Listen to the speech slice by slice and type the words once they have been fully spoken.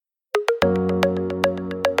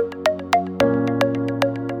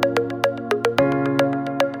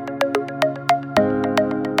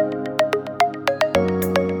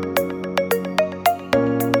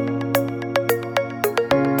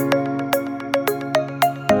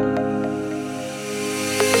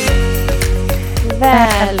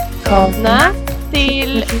Välkomna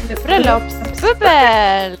till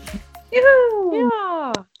Bröllopsbubbel! Juhu!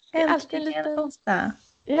 Ja, det är alltid en Äntligen liten... onsdag.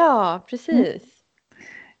 Ja, precis.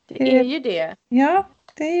 Det är ju det. Ja,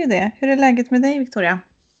 det är ju det. Hur är läget med dig, Victoria?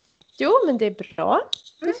 Jo, men det är bra.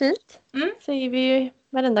 Det är fint. Säger vi ju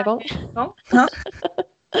varenda gång. Ja.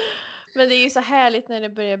 Men det är ju så härligt när det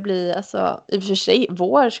börjar bli, alltså, i och för sig,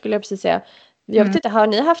 vår skulle jag precis säga. Jag vet inte, har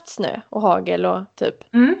ni haft snö och hagel och typ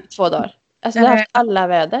 2 dagar? Alltså vi har haft alla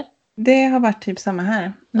väder. Det har varit typ samma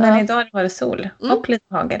här. Men idag var det sol och lite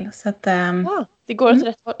hagel. Så att, det går åt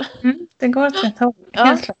rätt håll. Det går åt rätt håll, Ja.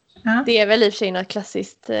 helt klart. Ja. Det är väl i och för sig något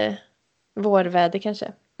klassiskt vårväder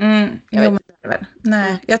kanske. Jo, men det är väl.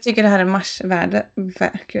 Nej, jag tycker det här är marsväder.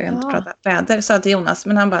 Jag inte prata väder, sa till Jonas.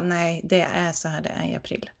 Men han bara, nej, det är så här det är i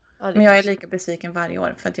april. Ja, men jag är lika besviken varje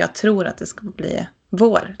år. För att jag tror att det ska bli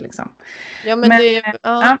vår, liksom. Ja, men det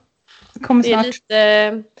är, kommer det är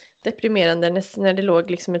lite deprimerande när det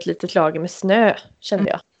låg liksom ett litet lager med snö, kände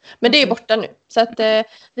jag. Men det är borta nu. Så att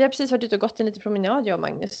vi har precis varit ute och gått en liten promenad, jag och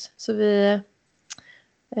Magnus. Så vi...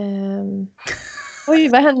 Oj,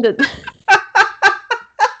 vad hände?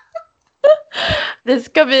 Det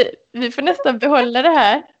ska vi får nästan behålla det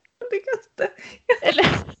här. Eller...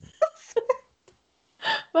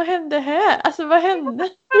 Vad hände här? Alltså, vad hände?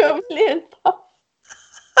 Jag blev helt...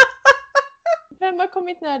 Vem har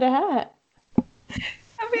kommit när det här?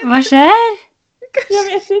 Vad sker? Jag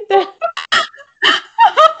vet inte.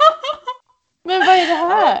 Men vad är det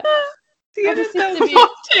här? Varför sitter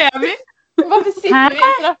vi i en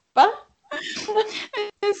trappa?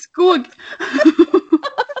 En skog.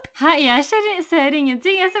 Jag ser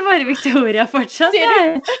ingenting. Jag ser bara Victoria fortsatt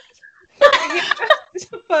här.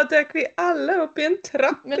 Så bara dök vi alla upp i en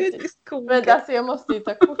trappa i skogen. Men alltså, jag måste ju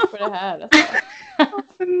ta kort på det här. Alltså.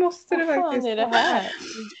 Varför måste du faktiskt? Vad fan är det här?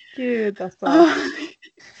 Gud, alltså.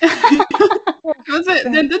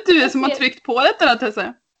 Det är inte du som har tryckt på detta då,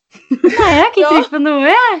 Tessa? Nej, jag har inte tryckt på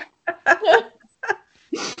något.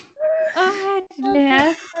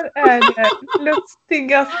 Herlighet. Här är det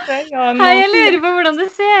lustigaste jag någonsin. Jag lurer på hur det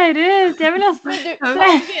ser ut. Jag vill också...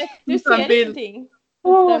 Du ser ingenting.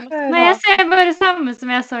 Nej, jag ser bara samma som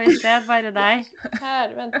jag såg istället, bara dig.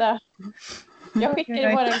 Här, vänta. Jag skickar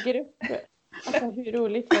i vår grupp. Alltså, hur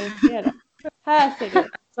roligt var det ser det? Här ser du.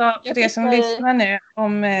 Så för er som lyssnar nu,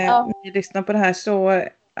 om ni lyssnar på det här, så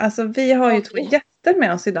alltså vi har ju 2 gäster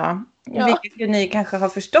med oss idag. Vilket ju ni kanske har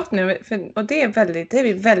förstått nu. Och det är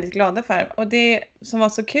vi väldigt glada för. Och det som var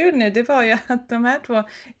så kul nu, det var ju att de här 2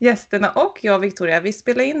 gästerna och jag och Victoria, vi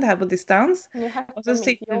spelar in det här på distans. Och så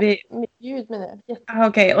sitter vi... Ljud med det.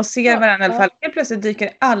 Okej, och ser varandra i alla fall. Helt plötsligt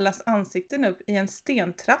dyker allas ansikten upp i en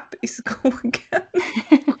stentrapp i skogen.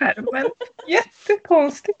 Men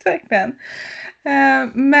jättekonstigt verkligen.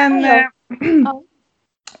 Men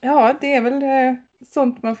ja, det är väl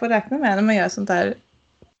sånt man får räkna med när man gör sånt där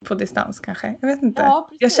på distans kanske. Jag vet inte. Ja,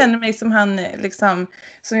 jag känner mig som han liksom,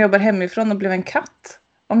 som jobbar hemifrån och blev en katt.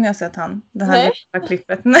 Om ni har sett han. Det här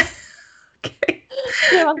klippet. Nej. Okej.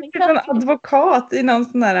 En advokat i någon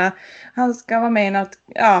sån där, han ska vara med i något,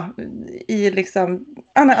 i liksom,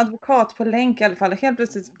 han är advokat på länk i alla fall. Helt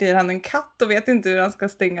plötsligt blir han en katt och vet inte hur han ska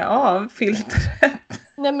stänga av filtret.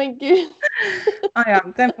 Nej, men gud.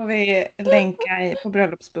 Den får vi länka på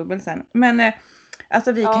bröllopsbubbel sen. Men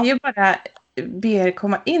alltså vi kan ju bara be er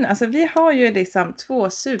komma in. Alltså vi har ju liksom 2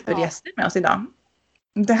 supergäster med oss idag.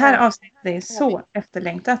 Det här avsnittet är så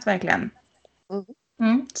efterlängtat verkligen.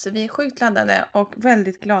 Så vi är sjukt laddade och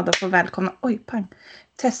väldigt glada att få välkomna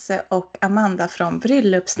Tesse och Amanda från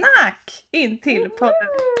Bröllopssnack in till podden.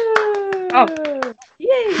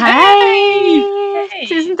 Hej!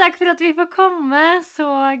 Tusen tack för att vi får komma.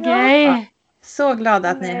 Så gøy. Så glada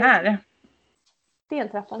att ni är här.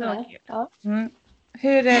 Stentrappan här. Ja.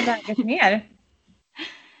 Hur är läget med er?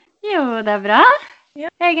 Jo, det är bra.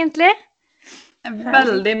 Egentligen.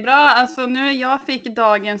 Väldigt bra. Alltså nu jag fick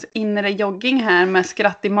dagens inre jogging här med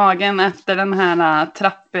skratt i magen efter den här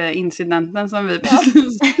trappincidenten som vi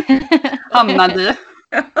precis hamnade i.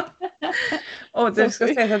 Och du ska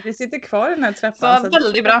säga att vi sitter kvar i den här trappan. Så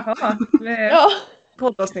väldigt bra.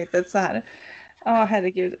 Poddavsnittet så här. Ja,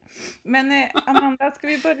 herregud. Men Amanda, ska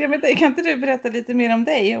vi börja med dig? Kan inte du berätta lite mer om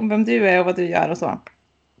dig? Om vem du är och vad du gör och så?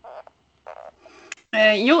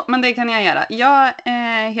 Jo, men det kan jag göra. Jag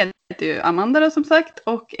heter ju Amanda då, som sagt,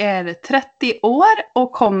 och är 30 år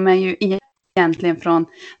och kommer ju egentligen från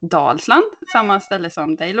Dalsland, samma ställe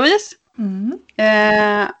som dig, Louise.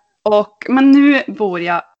 Men nu bor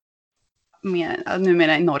jag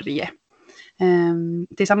numera i Norge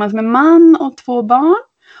tillsammans med man och 2 barn.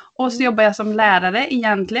 Och så jobbar jag som lärare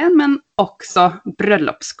egentligen, men också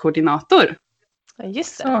bröllopskoordinator. Ja,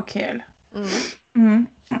 just det. Så kul.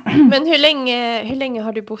 Men hur länge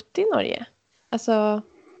har du bott i Norge? Alltså...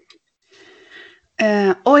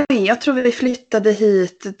 jag tror vi flyttade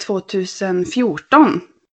hit 2014.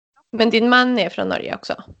 Men din man är från Norge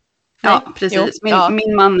också? Ja, precis.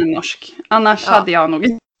 Min man är norsk. Annars hade jag nog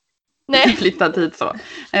inte flyttat hit så.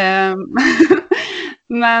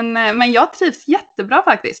 Men jag trivs jättebra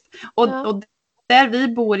faktiskt. Och där vi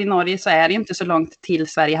bor i Norge så är det inte så långt till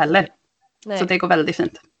Sverige heller. Nej. Så det går väldigt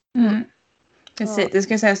fint. Precis, det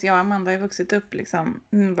ska sägas, jag och Amanda har ju vuxit upp liksom,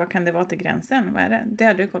 vad kan det vara till gränsen? Vad är det? Det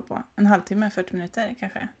har du koll på. En halvtimme, 40 minuter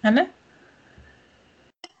kanske, eller?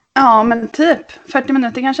 Ja, men typ 40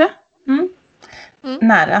 minuter kanske.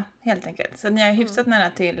 Nära, helt enkelt. Så ni är hyfsat nära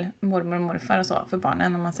till mormor och morfar och så för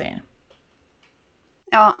barnen, om man säger.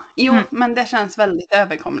 Ja, men det känns väldigt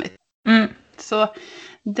överkomligt. Så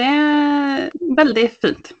det är väldigt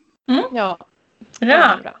fint. Ja,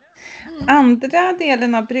 bra. Andra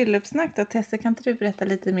delen av bröllopssnack då, Tessa, kan inte du berätta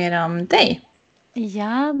lite mer om dig?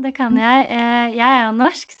 Ja, det kan jag. Jag är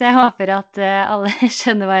norsk, så jag hoppas att alla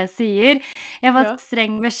skjønner vad jag säger. Jag har fått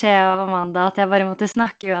sträng besked av Amanda att jag bara måste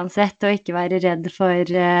snacka oavsett och inte vara rädd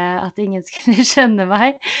för att ingen skulle skjønne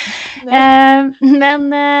mig.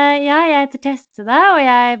 Men jag heter Tessa och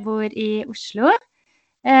jag bor i Oslo.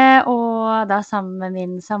 Och då sammen med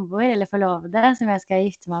min samboer, eller förlovade, som jag ska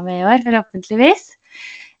gifta mig med i år, förhoppningsvis.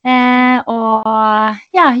 Och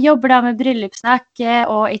jobbar då med bröllopssnack,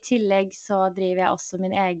 och i tillägg så driver jag också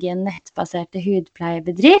min egen nettbaserade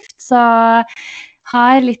hudplejebedrift, så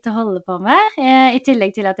har lite att hålla på med, i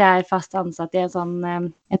tillägg till att jag är fast ansatt i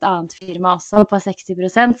ett annat firma också på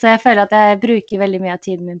 60%, så jag känner att jag brukar väldigt mycket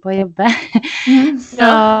tid min på att jobba.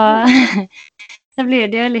 Så blir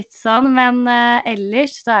det ju lite sån, men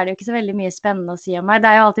ellers så är det ju inte så väldigt mycket spännande att säga om mig. Det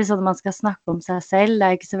är ju alltid så att man ska snacka om sig själv. Det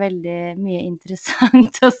är inte så väldigt mycket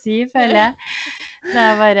intressant att säga, följer jag. Det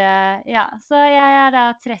är bara, så jag är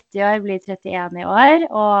då 30 år, blir 31 i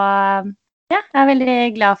år. Och jag är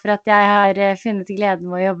väldigt glad för att jag har funnit glädjen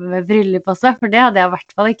med att jobba med bröllop också. För det hade jag i alla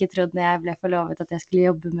fall inte trott när jag blev förlovad att jag skulle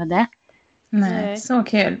jobba med det. Nej, så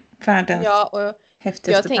kul. Världens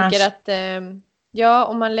häftigaste jag tänker att...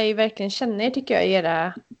 och man lär ju verkligen känna er, tycker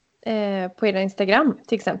jag, på era Instagram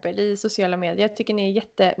till exempel, i sociala medier. Jag tycker ni är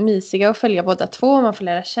jättemysiga att följa båda två. Man får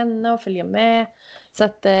lära känna och följa med. Så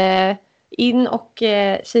att in och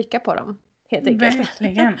kika på dem, helt enkelt.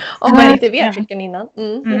 Verkligen. Om man inte vet vilken innan.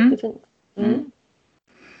 Jättefint.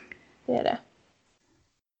 Det är det.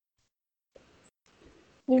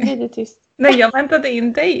 Nu blir det tyst. Nej, jag väntade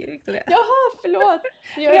in dig, Victoria. Jaha, förlåt.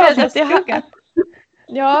 Jag är rädd att det hackar.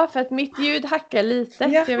 Ja, för att mitt ljud hackar lite.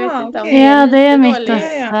 Jaha, jag vet inte om det är mitt också.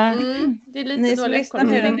 Det är lite ni som lyssnar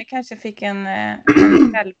nu, ni kanske fick en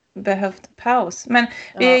självbehövd paus. Men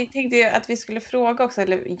vi tänkte ju att vi skulle fråga också,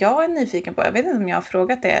 eller jag är nyfiken på, jag vet inte om jag har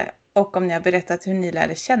frågat det och om ni har berättat hur ni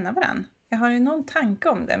lärde känna varandra. Jag har ju någon tanke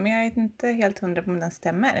om det, men jag är inte helt 100 på om den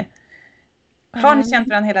stämmer. Har ni känt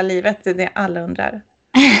varandra hela livet? Det är det alla undrar.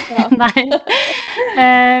 Nej.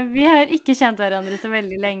 Vi har inte känt varandra så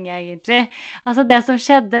väldigt länge egentligen. Alltså det som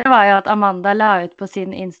skedde var ju att Amanda la ut på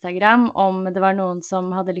sin Instagram om det var någon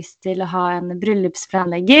som hade lust till att ha en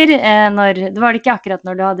bröllopsplanläggare. Det var inte akkurat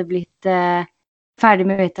när du hade blivit färdig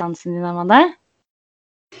med utdannelsen din, Amanda.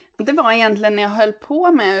 Det var egentligen när jag höll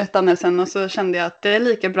på med utdannelsen och så kände jag att det är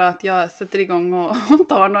lika bra att jag sätter igång och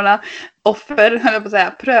tar några offer, höll jag på att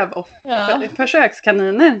säga, prövoffer,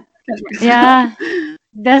 försökskaniner. Ja,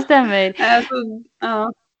 det stämmer.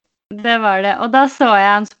 Det var det. Och då såg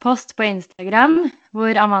jag en post på Instagram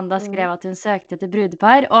hvor Amanda skrev att hon sökte till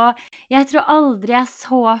brudpar. Och jag tror aldrig jag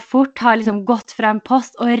så fort har liksom gått från en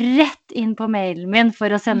post och rätt in på mailen min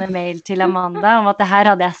för att sända mail till Amanda om att det här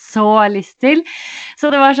hade jag så lust till.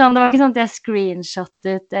 Så det var inte sånt att jag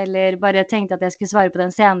screenshotat eller bara tänkte att jag skulle svara på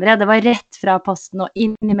den senare. Det var rätt från posten och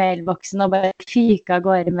in i mailboxen och bara fyka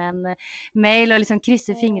går med en mail och liksom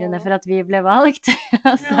kryssa fingrarna för att vi blev valgt.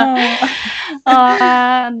 Alltså. Och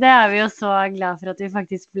det är vi ju så glada för att vi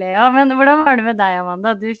faktiskt blev. Ja, men hur var det med dig,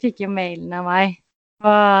 Amanda? Du fick ju mailen av mig.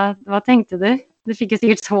 Vad tänkte du? Du fick ju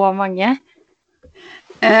säkert så många.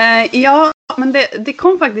 Ja, men det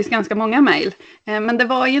kom faktiskt ganska många mejl. Men det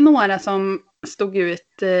var ju några som stod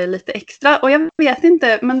ut lite extra. Och jag vet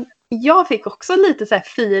inte, men jag fick också lite så här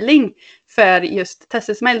feeling för just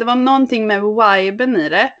Tesses mejl. Det var någonting med viben i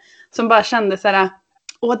det som bara kände så här: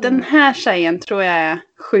 åh, den här tjejen tror jag är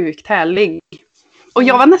sjukt härlig. Och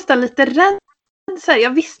jag var nästan lite rädd. Så här, jag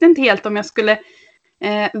visste inte helt om jag skulle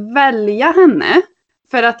välja henne.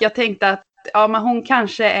 För att jag tänkte att men hon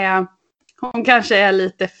kanske är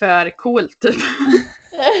lite för cool typ.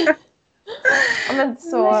 Ja, men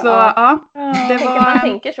så ja, det var... Man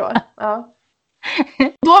tänker så. Ja.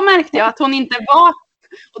 Då märkte jag att hon inte var...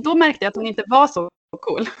 Och då märkte jag att hon inte var så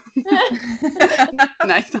cool.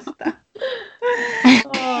 Nej.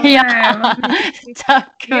 Ja,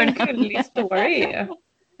 tack Det är för en det. gullig story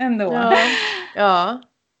ändå. Ja,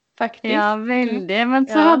 faktiskt. Ja, veldig. Men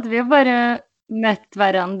så Ja. hadde vi jo bare møtt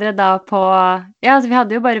hverandre da på Ja, altså vi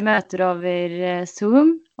hadde jo bare møter over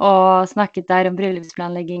Zoom og snakket der om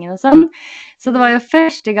bryllupsplanleggingen og sånn. Så det var jo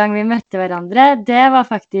første gang vi møtte hverandre. Det var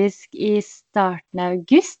faktisk i starten av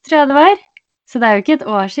august, tror jeg det var. Så det er jo ikke et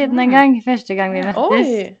år siden engang. Første gang vi møttes.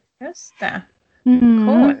 Oj! Just det. Mm.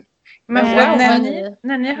 Cool. Men Ja, för, men-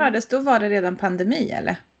 när ni hördes, då var det redan pandemi,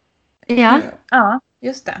 eller? Ja. Ja,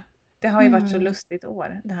 just det. Det har ju varit så Mm. lustigt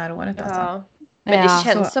år, det här året alltså. Ja. Men det Ja,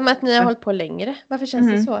 känns så- som att ni har hållit på längre. Varför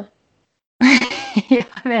känns det så? Jeg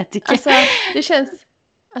vet ikke. Alltså, det känns...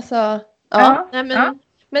 Alltså, ja. Ja, Nej, men ja,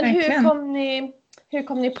 men verkligen. hur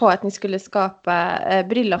kom ni på att ni skulle skapa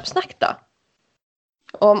bröllopssnack då?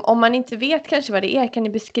 Om man inte vet kanske vad det är, kan ni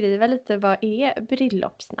beskriva lite vad är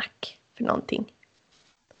bröllopssnack för någonting?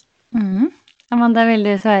 Mm. Amanda, vil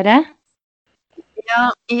du svare?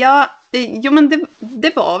 Jo, men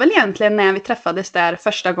det var väl egentligen när vi träffades där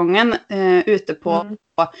första gången ute på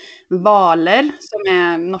Valer, som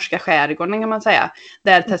är norska skärgården kan man säga,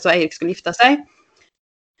 där Tess och Erik skulle gifta sig.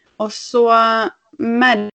 Och så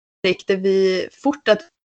märkte vi fort att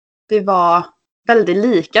vi var väldigt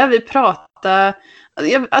lika. Vi pratade,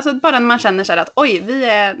 alltså bara när man känner så här att oj, vi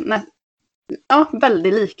är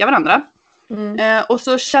väldigt lika varandra. Och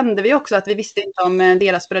så kände vi också att vi visste inte om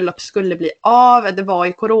deras bröllop skulle bli av. Det var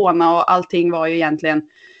ju corona och allting var ju egentligen,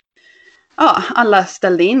 alla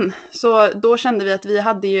ställde in. Så då kände vi att vi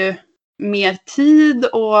hade ju mer tid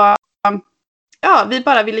och vi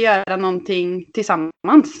bara ville göra någonting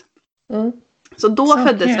tillsammans. Så då Så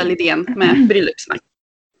föddes kul. väl idén med bröllopssnack.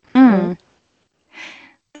 Mm.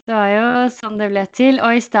 Det var jo sånn det ble til,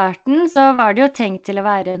 og i starten så var det jo tenkt til å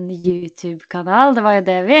være en YouTube-kanal. Det var jo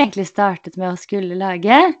det vi egentlig startet med å skulle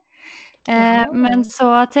lage. Men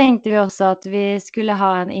så tenkte vi også at vi skulle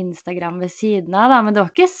ha en Instagram ved siden av, da, men det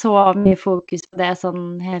var ikke så mye fokus på det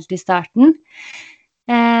sånn helt i starten.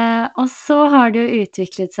 Og så har det jo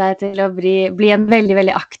utviklet seg til å bli en veldig,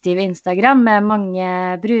 veldig aktiv Instagram med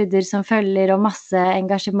mange bruder som følger og masse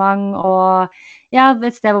engasjement og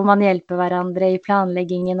et sted hvor man hjelper hverandre i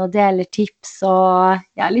planleggingen og deler tips og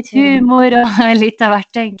litt humor og litt av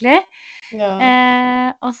hvert egentlig.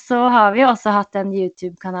 Ja. Og så har vi også hatt den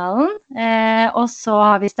YouTube-kanalen, og så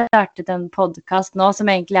har vi startet en podcast nå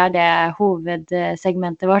som egentlig er det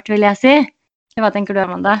hovedsegmentet vårt, vil jeg si. Hva tenker du,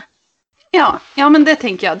 Amanda? Ja, men det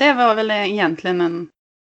tänker jag. Det var väl egentligen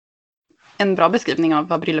en bra beskrivning av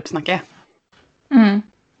vad bröllopssnack är.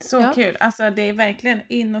 Så kul. Alltså det är verkligen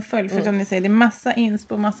in och följ. För som ni säger, det är massa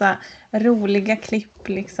inspo, massa roliga klipp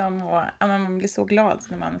liksom. Och man blir så glad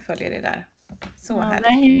när man följer det där. Så härligt. Det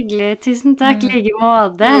är hyggligt. Tusen tack, like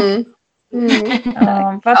måte.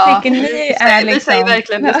 Vad tycker ni är liksom... Vi säger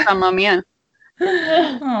verkligen detsamma mer.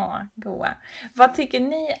 Goa. Vad tycker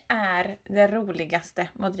ni är det roligaste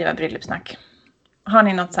med att driva bröllopssnack? Har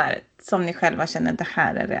ni något så här som ni själva känner det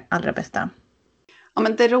här är det allra bästa? Ja,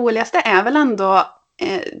 men det roligaste är väl ändå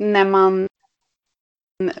när man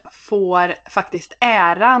får faktiskt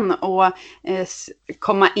äran och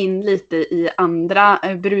komma in lite i andra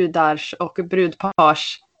brudars och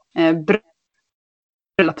brudpars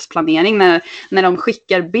bröllopsplanering när de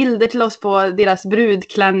skickar bilder till oss på deras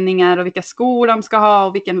brudklänningar och vilka skor de ska ha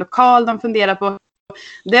och vilken lokal de funderar på.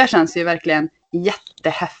 Det känns ju verkligen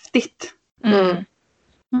jättehäftigt.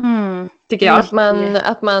 Tycker jag.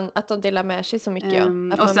 Att de delar med sig så mycket.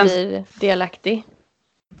 Att man sen, blir delaktig.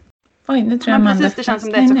 Oj, nu tror jag man precis, det känns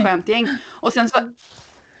som det är så skönt gäng. Och sen så...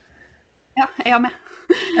 Ja, är jag med?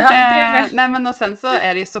 Nej, men och sen så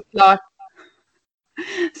är det ju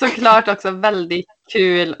såklart också väldigt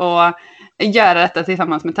kul att göra detta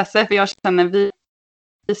tillsammans med Tesse. För jag känner vi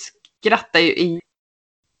skrattar ju i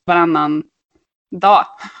varannan dag.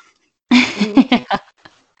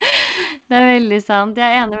 Det är väldigt sant. Jag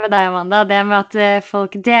är enig med dig, Amanda. Det med att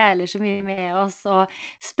folk delar så mycket med oss och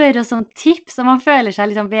spör oss om tips. Och man føler sig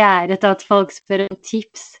liksom begjæret av att folk spør om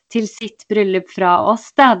tips till sitt bröllop från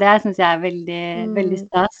oss. Det syns jag är väldigt, väldigt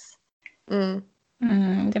stas.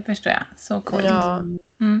 Det förstår jag. Så coolt. Ja.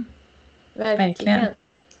 Verkligen.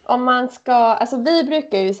 Om man ska, alltså vi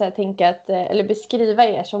brukar ju så här tänka att, eller beskriva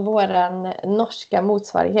er som våran norska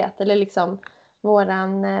motsvarighet. Eller liksom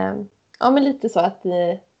våran, men lite så att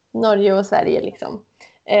Norge och Sverige liksom.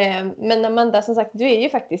 Men Amanda, som sagt, du är ju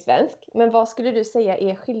faktiskt svensk. Men vad skulle du säga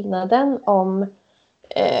är skillnaden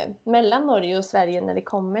mellan Norge och Sverige när det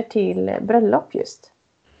kommer till bröllop just?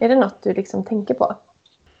 Är det något du liksom tänker på?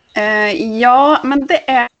 Ja, men det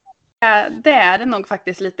är det nog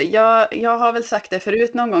faktiskt lite. Jag har väl sagt det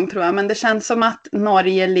förut någon gång tror jag. Men det känns som att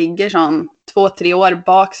Norge ligger sån 2-3 år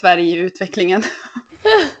bak Sverige i utvecklingen.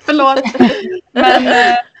 Förlåt. Men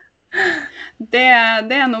det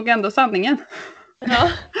är nog ändå sanningen. Ja,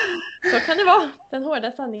 så kan det vara. Den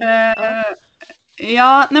hårda sanningen.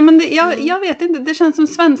 Ja, nej men jag vet inte. Det känns som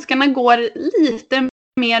svenskarna går lite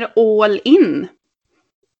mer all in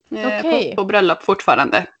på bröllop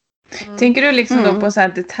fortfarande. Tänker du liksom då på så här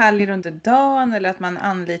detaljer under dagen eller att man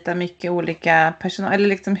anlitar mycket olika personal? Eller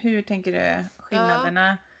liksom hur tänker du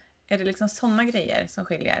skillnaderna? Är det liksom sådana grejer som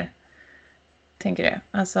skiljer? Tänker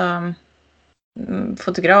du? Alltså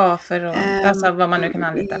fotografer och alltså vad man nu kan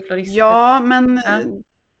anlita, florister. Ja, men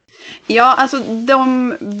alltså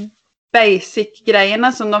de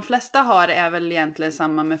basic-grejerna som de flesta har är väl egentligen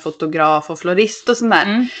samma med fotograf och florist och sånt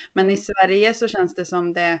där. Men i Sverige så känns det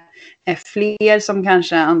som det är fler som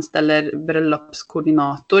kanske anställer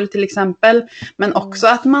bröllopskoordinator till exempel. Men också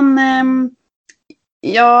att man,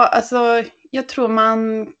 jag tror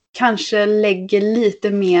man kanske lägger lite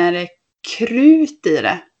mer krut i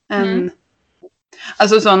det.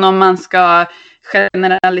 Alltså så om man ska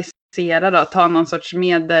generalisera då, ta någon sorts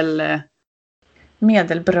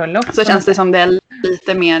medelbröllop. Så känns det som det är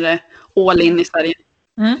lite mer all in i Sverige.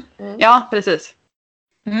 Ja, precis.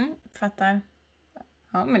 Fattar.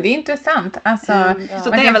 Ja, men det är intressant. Alltså, så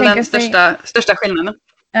det är väl den största skillnaden.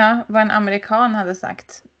 Ja, vad en amerikan hade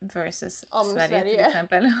sagt versus Sverige till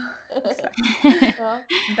exempel.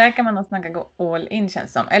 Där kan man nog snacka gå all in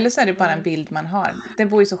känns som. Eller så är det bara en bild man har. Det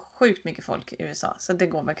bor ju så sjukt mycket folk i USA. Så det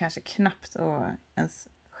går väl kanske knappt att ens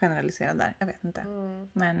generalisera där. Jag vet inte.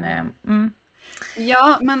 Men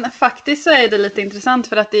Ja, men faktiskt så är det lite intressant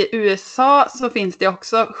för att i USA så finns det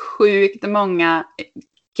också sjukt många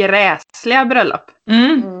gräsliga bröllop.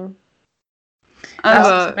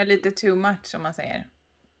 Alltså, med lite too much om man säger.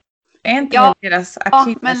 Är inte deras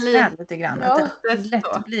akilleshäl lite grann? Ja, att det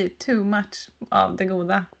lätt blir too much av det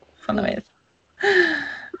goda på något vis.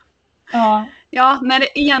 Ja,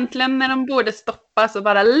 när de borde stoppa så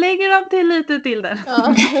bara lägger de till lite till den.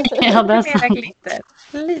 Ja, det är mera glitter.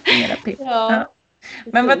 Lite mera pipp.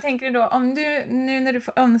 Men vad tänker du då, om du, nu när du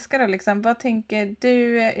får önska då liksom, vad tänker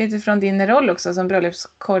du utifrån din roll också som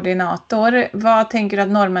bröllopskoordinator, vad tänker du att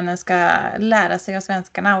norrmännen ska lära sig av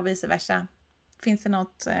svenskarna och vice versa? Finns det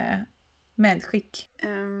något medskick?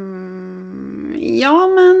 Ja,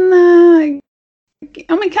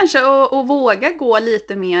 men kanske att våga gå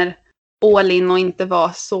lite mer all in och inte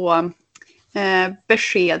vara så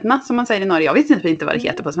beskedna som man säger i Norge. Jag vet inte vad det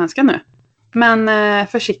heter på svenska nu. Men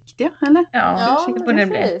försiktiga, eller? Ja, försiktigt borde det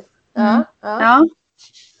bli. Ja.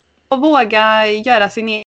 Och våga göra sin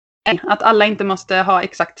egen. Att alla inte måste ha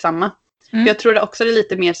exakt samma. För jag tror det också är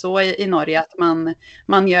lite mer så i Norge att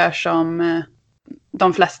man gör som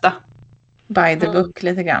de flesta. By the book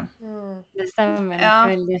lite grann. Det stämmer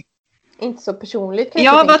väldigt. Inte så personligt.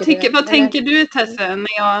 Ja, vad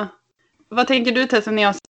tänker du Tesse när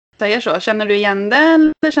jag säger så? Känner du igen det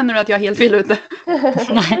eller känner du att jag är helt fel ute?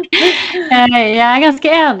 Nej, jag är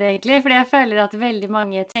ganska enig egentligen, för jag føler att väldigt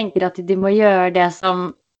många tänker att de må göra det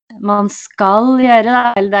som man ska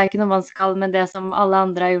göra, eller det är inte något man ska, men det som alla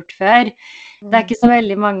andra har gjort för. Det är inte så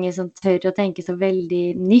väldigt många som tør att tänka så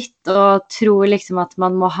väldigt nytt och tror liksom att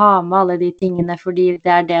man må ha med alla de tingene fordi det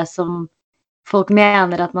är det som folk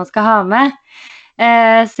menar att man ska ha med.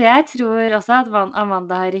 Så jag tror också att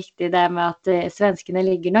Amanda har riktigt det med att svenskarna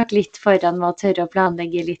ligger nog lite föran med att törra att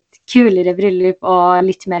planlägga lite kulare bröllop och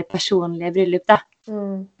lite mer personliga bröllop då.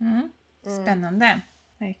 Spännande,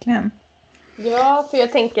 verkligen. Ja, för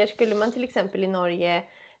jag tänker, skulle man till exempel i Norge,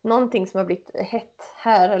 någonting som har blivit hett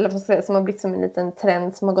här, eller som har blivit som en liten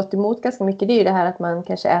trend som har gått emot ganska mycket, det är ju det här att man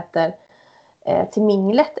kanske äter till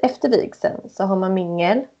minglet efter vigseln. Så har man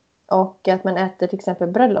mingel och att man äter till exempel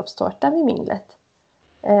bröllopstårta vid minglet.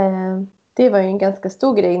 Det var ju en ganska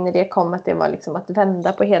stor grej när det kom, att det var liksom att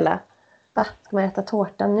vända på hela, ska man äta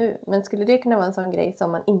tårta nu? Men skulle det kunna vara en sån grej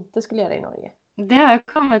som man inte skulle göra i Norge? Det har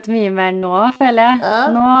kommit mycket mer nu, føler jag.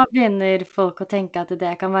 Nu börjar folk att tänka att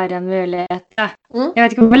det kan vara en möjlighet. Jag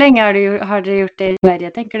vet inte hur länge har du gjort det i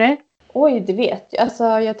Sverige, tänker du? Oj, det vet jag. Alltså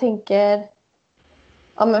jag tänker,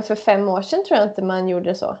 men för 5 år sedan tror jag inte man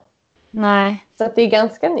gjorde så. Nej. Så att det är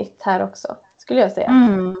ganska nytt här också, skulle jag säga.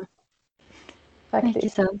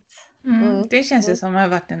 Faktiskt. Det känns ju som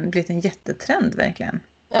att det har blivit en jättetrend verkligen.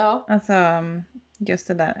 Ja. Alltså just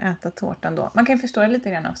det där äta tårtan då. Man kan förstå det lite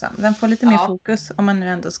grann också. Den får lite mer fokus om man nu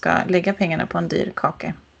ändå ska lägga pengarna på en dyr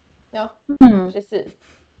kaka. Ja, precis.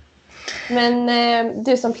 Men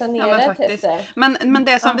du som planerar Tesse. Men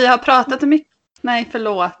det som vi har pratat mycket Nej,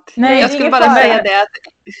 förlåt. Nej, jag skulle bara säga det att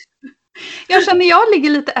jag känner jag ligger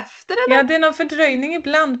lite efter det där. Ja, det är någon fördröjning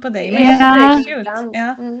ibland på dig. Men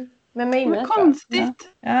Ja. Men med konstigt.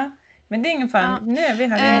 Ja, men det är ingen fara. Ja. Nu är vi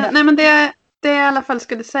här. Nej, men det jag i alla fall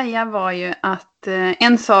skulle säga var ju att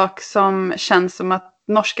en sak som känns som att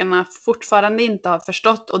norskarna fortfarande inte har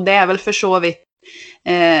förstått, och det är väl för så vitt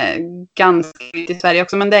ganska i Sverige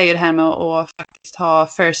också, men det är ju det här med att faktiskt ha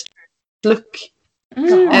first look.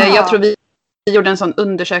 Jag tror vi gjorde en sån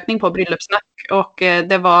undersökning på Bröllopssnack och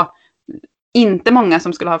det var inte många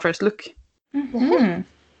som skulle ha first look.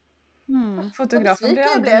 Fotografen blev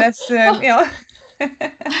alldeles... Ja.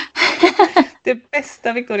 Det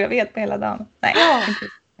bästa Victoria vet på hela dagen. Nej,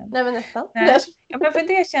 Nej men nästan. Ja, men för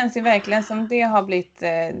det känns ju verkligen som det har blivit...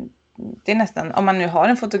 Det är nästan, om man nu har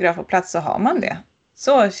en fotograf på plats så har man det.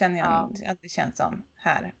 Så känner jag att det känns som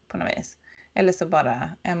här på något vis. Eller så bara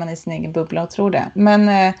är man i sin egen bubbla och tror det.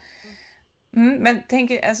 Men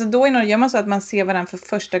tänker, alltså då i Norge gör man så att man ser varandra för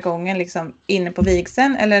första gången liksom inne på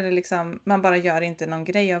vigseln, eller är det liksom, man bara gör inte någon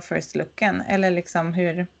grej av first looken, eller liksom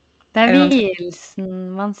hur? Det är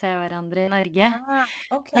vielsen man ser varandra i Norge.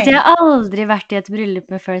 Okay. Att jag har aldrig varit i ett bröllop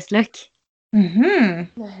med first look.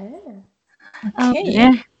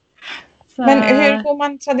 Okej. Men hur går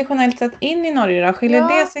man traditionellt sett in i Norge då? Skiljer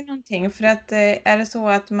det sig någonting? För att är det så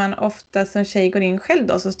att man ofta som tjej går in själv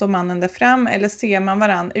då, så står mannen där fram, eller ser man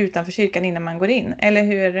varann utanför kyrkan innan man går in? Eller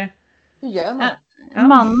hur gör man?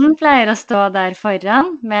 Mannen pleier att stå där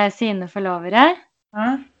föran med sina förlovare.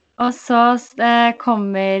 Och så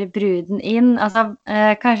kommer bruden in. Alltså,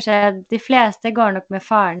 kanske de flesta går nog med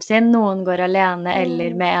faren sin. Någon går alene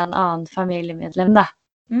eller med en annan familjemedlem då.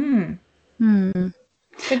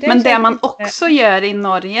 Men det man också gör i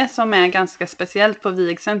Norge som är ganska speciellt på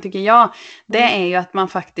vigseln tycker jag, det är ju att man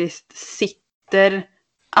faktiskt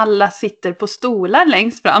alla sitter på stolar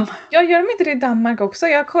längst fram. Jag gör de inte det i Danmark också.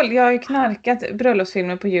 Jag har ju knarkat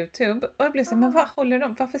bröllopsfilmer på YouTube och jag blir så, men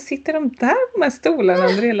varför sitter de där med stolarna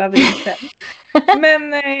under hela vigseln?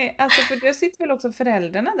 Men alltså, för då sitter väl också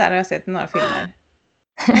föräldrarna där, har jag sett i några filmer.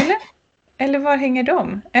 Eller var hänger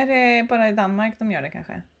de? Är det bara i Danmark de gör det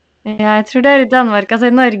kanske? Ja, jag tror det är i Danmark. Alltså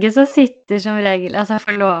i Norge så sitter som regel alltså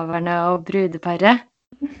förlovarna och brudeparet.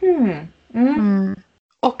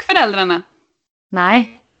 Och föräldrarna?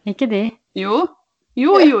 Nej, inte det. Jo.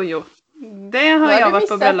 Det har jag varit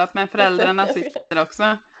på bröllop med föräldrarna sitter också.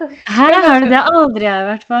 Här har det aldrig jag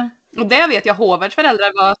varit på. Och det vet jag, Håvards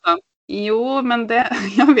föräldrar var så. Jo, men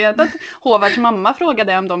jag vet att Håvards mamma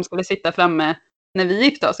frågade om de skulle sitta framme när vi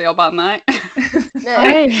gick då, så jag bara nej.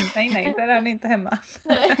 Nej, där är ni inte hemma.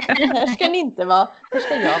 Nej, här ska ni inte vara. Här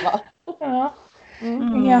ska jag vara. Ja.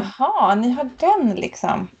 Jaha, ni har den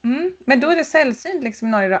liksom. Men då är det sällsynt liksom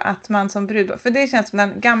i Norge då, att man som brudpar, för det känns som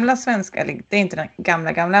den gamla svenska, eller det är inte den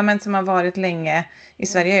gamla, men som har varit länge i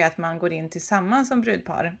Sverige är att man går in tillsammans som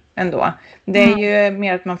brudpar ändå. Det är ju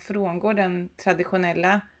mer att man frångår den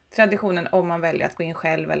traditionen om man väljer att gå in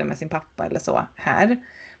själv eller med sin pappa eller så här.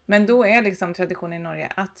 Men då är liksom traditionen i Norge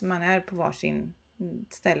att man är på varsin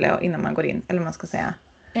ställe innan man går in, eller man ska säga.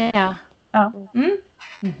 Ja.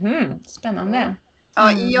 Spännande.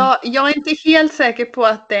 Ja, jag är inte helt säker på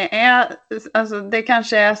att det är, alltså det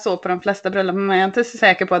kanske är så på de flesta bröllop, men jag är inte så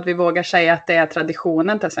säker på att vi vågar säga att det är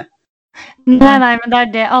traditionen till sig. Nej, men det är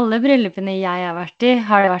det alla bröllopene jag har varit i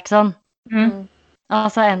har det varit sån.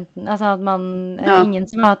 Alltså att man ingen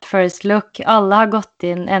som har haft first look. Alla har gått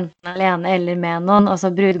in enten alene eller med någon, och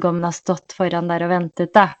så brudgommen har stått föran där och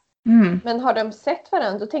väntat där. Men har de sett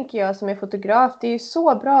varandra? Då tänker jag som är fotograf, det är ju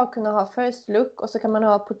så bra att kunna ha first look och så kan man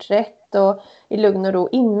ha porträtt och i lugn och ro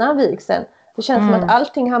innan vigseln. Det känns som att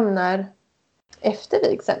allting hamnar efter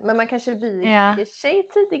vigseln. Men man kanske viger sig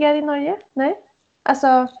tidigare i Norge? Nej?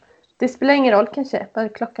 Alltså, det spelar ingen roll kanske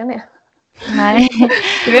vad klockan är. Nej.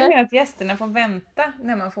 Det är mer att gästerna får vänta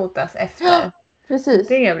när man fotas efter. Precis.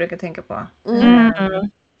 Det jag brukar tänka på.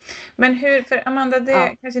 Men hur, för Amanda,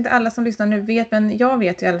 det kanske inte alla som lyssnar nu vet, men jag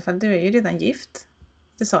vet i alla fall, du är ju redan gift.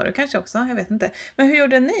 Det sa du kanske också, jag vet inte. Men hur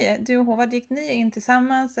gjorde ni? Du och Håvard, gick ni in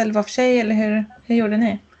tillsammans eller var för sig, eller hur gjorde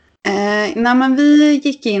ni? Nej, men vi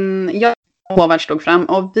gick in, jag och Håvard stod fram,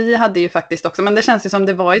 och vi hade ju faktiskt också, men det känns ju som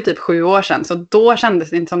det var ju typ 7 år sedan, så då kändes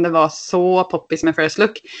det inte som det var så poppis med first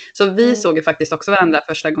look. Så vi såg ju faktiskt också varandra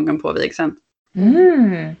första gången på vigseln.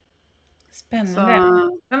 Spännande.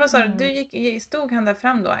 Så, men vad sa du, stod han där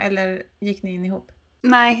fram då, eller gick ni in ihop?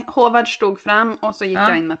 Nej, Håvard stod fram och så gick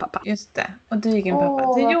jag in med pappa. Just det, och du gick in med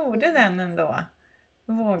pappa. Du gjorde den ändå.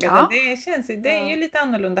 Vågade. Ja. Det är ju lite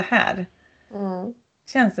annorlunda här.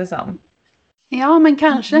 Känns det som. Ja, men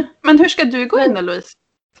kanske. Men hur ska du gå in då, Louise?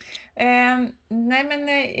 Nej, men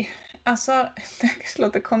alltså, det kanske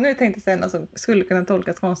låter konstigt. Jag tänkte säga något som skulle kunna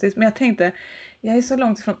tolkas konstigt. Men jag tänkte, jag är så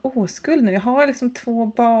långt ifrån oskuld nu. Jag har liksom 2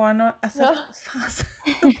 barn och alltså,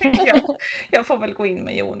 jag får väl gå in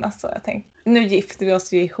med Jonas. Så jag tänkte, nu gifter vi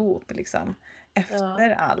oss ju ihop liksom, efter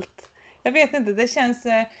allt. Jag vet inte, det känns...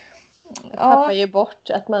 tappar ju bort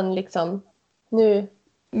att man liksom, nu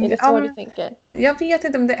är det så du tänker. Jag vet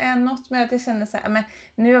inte om det är något med att jag känner så här, men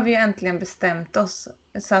nu har vi äntligen bestämt oss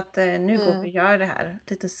så att nu går vi och gör det här.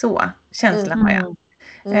 Lite så känslan har jag.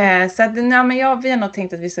 Så att, men vi har nog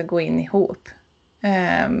tänkt att vi ska gå in ihop.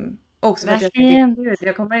 Också för att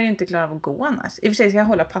jag kommer ju inte klara av att gå annars. I och för sig ska jag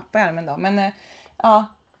hålla pappa i armen då, men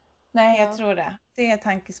jag tror det. Det är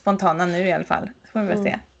tanken spontana nu i alla fall. Så får vi väl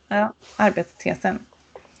se. Ja, arbetstesen.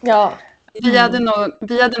 Ja. Vi hade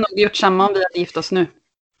nog gjort samma om vi hade gift oss nu.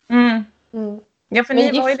 Ja, för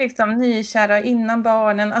ni var ju liksom nykära innan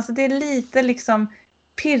barnen. Alltså det är lite liksom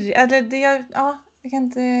eller det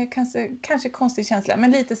kanske konstig känsla,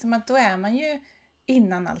 men lite som att då är man ju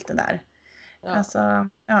innan allt det där. Ja. Alltså,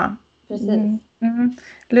 Precis.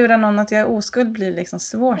 Lura någon att jag är oskuld blir liksom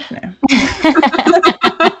svårt nu.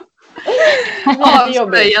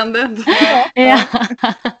 Avslöjande.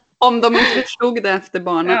 Om de inte förstod det efter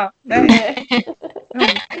barnen. Ja,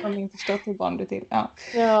 de har inte förstått hur barn blir till.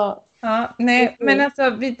 Nej, men alltså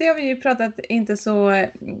det har vi ju pratat inte så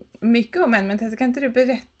mycket om än, men Tessa, kan inte du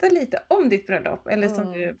berätta lite om ditt bröllop eller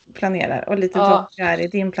som du planerar och lite vad det är i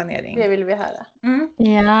din planering? Det vill vi höra.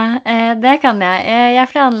 Ja, det kan jag. Jag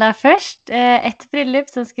planlade först ett bröllop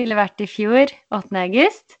som skulle varit i fjol, 8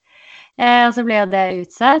 august. Och så blev det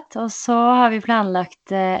utsatt, och så har vi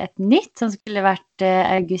planlagt ett nytt som skulle varit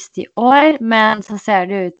augusti i år, men så ser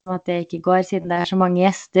det ut som att det inte går siden det är så många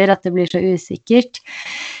gäster att det blir så usikkert.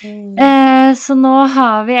 Så nu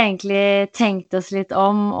har vi egentligen tänkt oss lite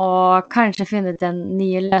om och kanske funnit en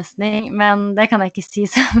ny lösning, men det kan jag inte säga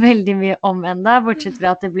så väldigt mycket om ända, bortsett från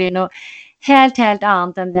att det blir något helt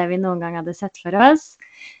annat än det vi någon gång hade sett för oss.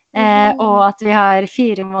 Och att vi har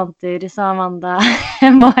 4 månader så Amanda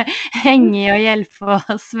må hänga och hjälpa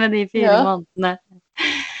oss med de 4 månaderna.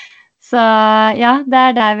 Så ja, det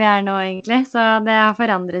är där vi är nu egentligen. Så det har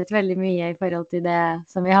förändrat väldigt mycket i förhållande till det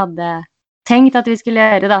som vi hade tänkt att vi skulle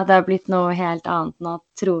göra då. Det har blivit något helt annat nu,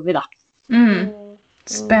 tror vi då.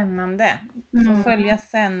 Spännande. Får följa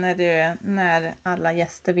sen när alla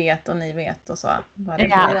gäster vet och ni vet och så. Vad det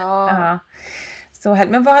blir. Så,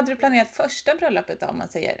 men vad hade du planerat första bröllopet då, om man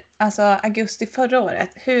säger? Alltså augusti förra året.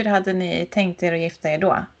 Hur hade ni tänkt er att gifta er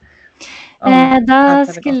då? Då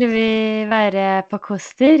skulle vi vara på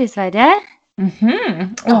Koster i Sverige.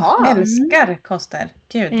 Älskar Koster.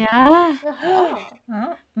 Gud. Ja.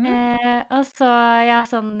 Och så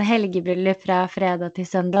sån helgebröllop från fredag till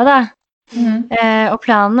söndag då. Och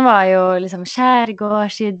planen var ju liksom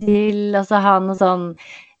skärgårdsidyll och så ha någon sån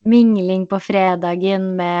mingling på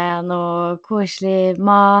fredagen med något koselig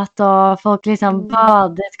mat och folk liksom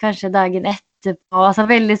badet kanske dagen efterpå. Alltså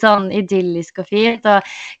väldigt sån idyllisk och fint, och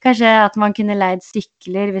kanske att man kunde lejd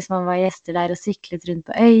cyklar hvis man var gäster där och cyklat runt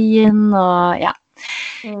på öjen och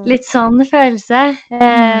lite sån känsla.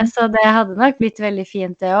 Så det hade nog blivit väldigt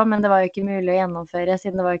fint det också, men det var ju inte möjligt att genomföra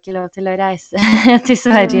sedan det var inte lov till att resa till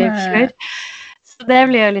Sverige. Så det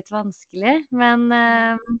blev ju lite vanskligt, men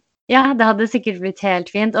ja, det hade säkert blivit helt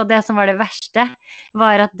fint. Och det som var det värsta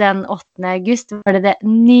var att den 8 augusti var det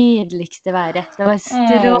nydligaste vädret. Det var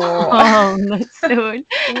strålande sol.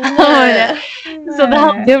 Så det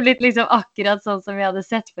hade ju blivit liksom akkurat sånt som vi hade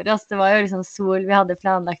sett för oss. Det var ju liksom sol vi hade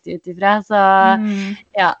planlagt utifrån. Så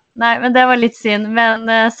ja, nej, men det var lite synd.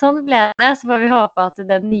 Men sån blev det. Så får vi hoppa att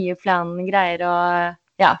den nya planen grejer och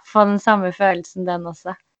få den samma känslan den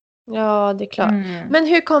också. Ja, det är klart. Men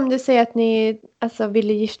hur kom det sig att ni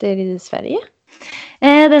ville gifta er i Sverige?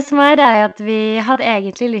 Det som är att vi hade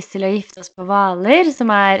egentligen lust till att gifta oss på Hvaler, som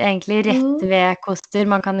är egentligen rätt vid Koster.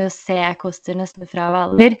 Man kan ju se Koster nästan från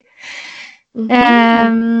Hvaler.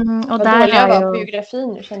 Och där har jag biografin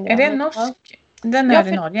nu, kände jag. Är det norsk? Den är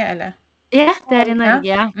i Norge, eller? Ja, det är i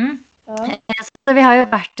Norge. Så vi har ju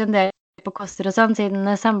varit en del på Koster och sånt,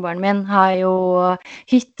 siden samboeren min har ju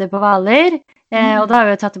hytte på Hvaler. Och då har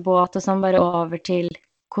vi tagit båt och sen bara över till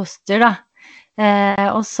Koster då.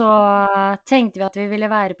 Och så tänkte vi att vi ville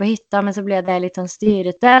vara på hytta, men så blev det lite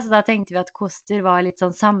styrete. Så då tänkte vi att Koster var lite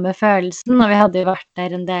sån samma känslan, och vi hade ju varit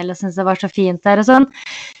där en del och sen det var så fint där och sånt.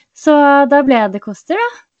 Så då blev det Koster då.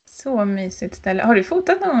 Så mysigt ställe. Har du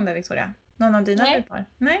fotat någon gång där, Victoria? Någon av dina brudpar?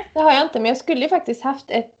 Nej, det har jag inte, men jag skulle ju faktiskt haft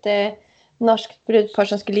ett norskt brudpar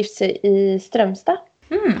som skulle gifta sig i Strömstad.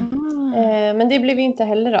 Men det blev ju inte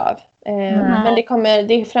heller av. Men det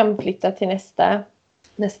är framflyttat till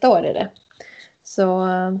nästa år är det. Så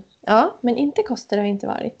Ja, men inte Koster har inte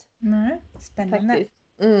varit. Nej, spännande. Faktiskt.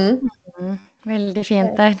 Väldigt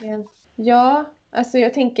fint där. Ja, alltså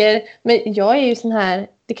jag tänker, men jag är ju sån här,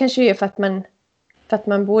 det kanske är för att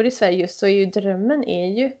man bor i Sverige just så är ju drömmen är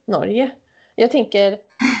ju Norge. Jag tänker,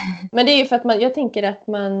 men det är ju för att jag tänker att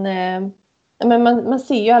man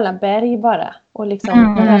ser ju alla berg bara och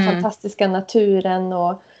liksom den här fantastiska naturen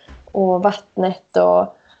och vattnet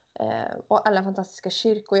och alla fantastiska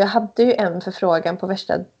kyrkor. Jag hade ju en förfrågan på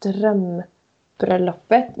värsta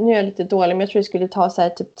drömbröllopet. Nu är jag lite dålig, men jag tror det skulle ta så här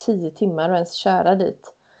typ 10 timmar att ens köra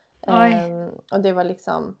dit. Och det var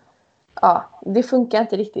liksom, ja, det funkar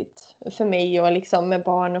inte riktigt för mig och liksom med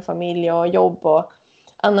barn och familj och jobb och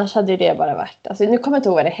annars hade det bara varit, alltså nu kommer jag inte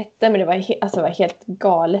ihåg vad det hette, men det var helt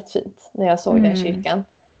galet fint när jag såg den kyrkan.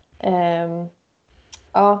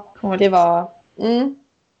 Ja, det var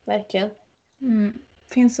verkligen.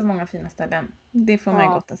 Finns så många fina ställen. Det får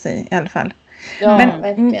man gotta sig i alla fall. Ja,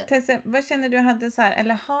 men Tesse, vad känner du hade så här,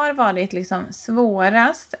 eller har varit liksom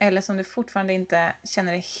svårast eller som du fortfarande inte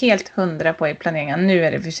känner dig helt 100 på i planeringen? Nu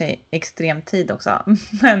är det för sig extrem tid också.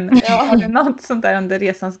 Men har du något sånt där under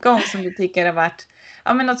resans gång som du tycker har varit,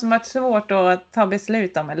 ja, men något som har varit svårt att ta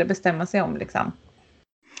beslut om eller bestämma sig om liksom?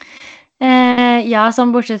 Ja,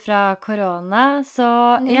 som bortsett fra korona,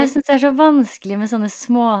 så jeg synes det er så vanskelig med sånne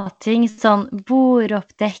småting, sånn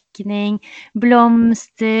bordoppdekning,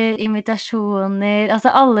 blomster, invitasjoner, altså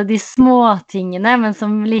alle de småtingene, men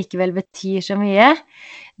som likevel betyr så mye.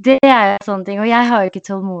 Det er jo sånne ting, og jeg har jo ikke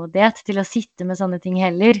tålmodighet til å sitte med sånne ting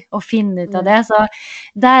heller, og finne ut av det, så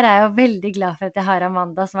der er jeg jo veldig glad for at jeg har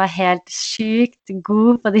Amanda, som er helt sykt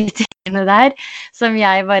god på de tingene der, som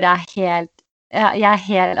jeg bare er helt,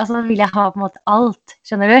 altså vil jeg ha på en måte alt,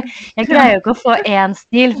 skjønner du? Jeg greier jo ikke å få en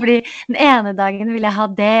stil, fordi den ene dagen vil jeg ha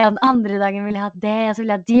det, og den andre dagen vil jeg ha det, og så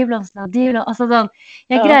vil jeg ha de blomstene, altså sånn.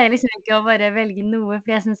 Jeg greier liksom ikke å bare velge noe,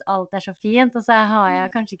 for jeg synes alt er så fint, og så har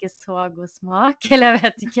jeg kanskje ikke så god smak, eller jeg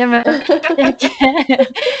vet ikke, men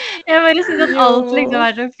jeg bare synes at alt liksom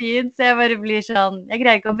er så fint, så jeg bare blir sånn, jeg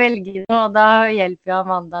greier ikke å velge noe, og da hjelper jo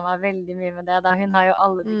Amanda meg veldig mye med det, da hun har jo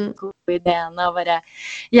alle de gode ideene, og bare,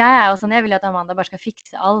 jeg er jo sånn, jeg vil at Amanda bare skal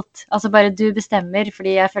fikse allt. Alltså bara du bestämmer,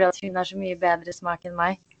 fordi jag føler att hon har så mycket bättre smak än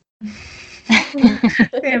mig.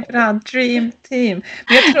 Det är bra, dream team.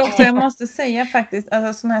 Men jag tror också, jag måste säga faktiskt,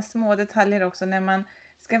 alltså sådana här små detaljer också när man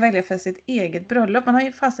ska välja för sitt eget bröllop. Man har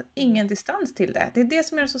ju fast ingen distans till det. Det är det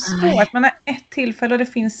som är så svårt. Man har ett tillfälle och det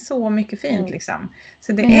finns så mycket fint liksom.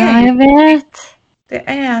 Så det är jag vet. Det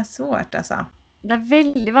är svårt alltså. Det er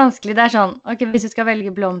veldig vanskelig. Det er sånn, ok, hvis du skal velge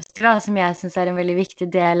blomster, da, som jeg synes er en veldig viktig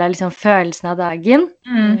del av liksom, følelsen av dagen,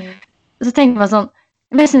 så tenker man sånn,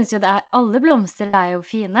 men jeg synes jo det er, alle blomster er jo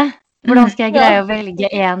fine. Hvordan skal jeg greie å velge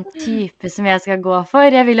en type som jeg skal gå for?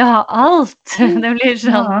 Jeg vil jo ha alt. Det blir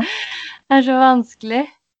sånn, det er så vanskelig.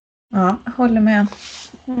 Ja, håller med.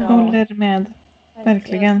 Håller med.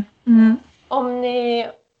 Verkligen. Om ni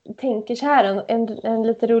tänker så här, en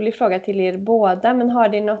lite rolig fråga till er båda, men har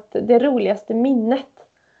det något, det roligaste minnet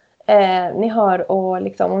ni har, och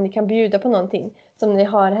liksom om ni kan bjuda på någonting som ni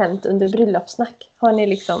har hänt under bröllopssnack, har ni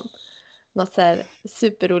liksom något så här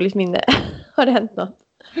superroligt minne? Har det hänt något?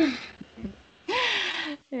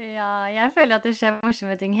 Ja, jag føler att det sker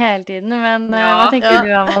morsomme ting hele tiden, men vad tänker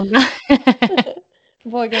du, Amanda?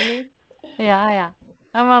 Vågar ni? Ja.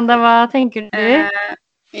 Amanda, vad tänker du?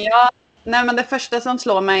 Nej, men det första som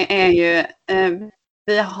slår mig är ju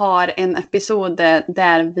vi har en episod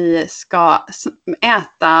där vi ska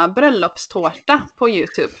äta bröllopstårta på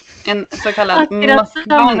YouTube. En så kallad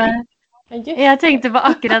mukbang. Jag tänkte på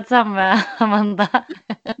akkurat samma, Amanda.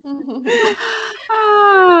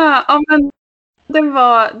 Ja, men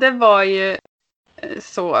det var ju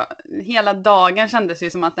så, hela dagen kändes ju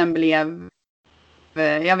som att den blev,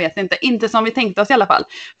 jag vet inte som vi tänkte oss i alla fall.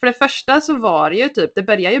 För det första så var det ju typ, det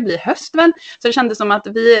började ju bli höst väl, så det kändes som att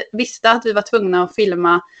vi visste att vi var tvungna att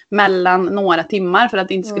filma mellan några timmar för att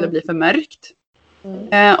det inte skulle bli för mörkt.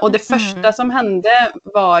 Och det första som hände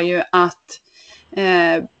var ju att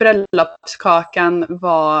bröllopskakan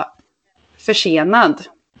var försenad.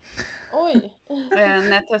 Oj!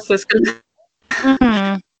 När Tessa skulle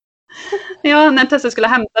när Tessa skulle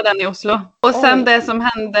hämta den i Oslo. Och sen det som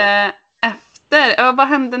hände efter, vad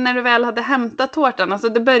hände när du väl hade hämtat tårtan? Alltså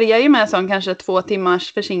det börjar ju med sån kanske 2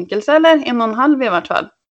 timmars försinkelse, eller 1,5 i vart fall.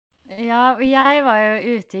 Ja, og jeg var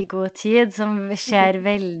jo ute i god tid, som skjer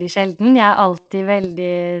veldig sjelden. Jeg er alltid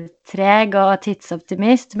veldig treg og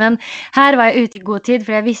tidsoptimist, men her var jeg ute i god tid,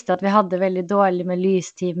 for jeg visste at vi hadde veldig dårlig med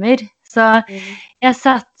lystimer. Så jeg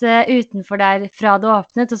satt utenfor der fra det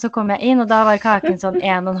åpnet, og så kom jeg inn, og da var kaken sånn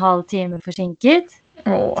 1,5 time forsinket,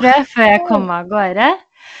 tror jeg, før jeg kom av gårde.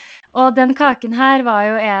 Och den kaken här var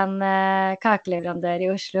ju en kakeleverandör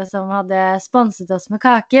i Oslo som hade sponsrat oss med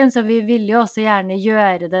kaken. Så vi ville ju också gärna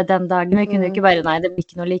göra det den dagen. Vi kunde ju inte bara, nej det blir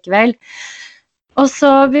inte något likväl. Och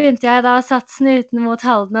så begynte jag då satt snuten mot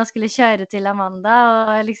Halden och skulle köra till Amanda.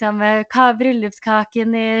 Och liksom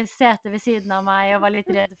bröllopskaken i sätet vid sidan av mig. Och var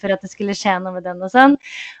lite rädd för att det skulle ske något med den och sån.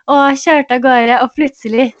 Och körde av gårde och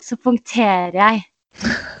plötsligt så punkterade jag.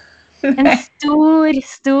 En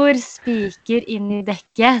stor spiker in i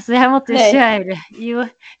däcket. Så jag måste köra. Jo,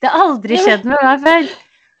 det har aldrig skett med mig förr.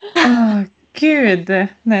 Åh, gud.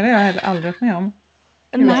 Nej, det har jag aldrig varit med om.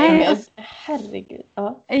 Nej, herregud.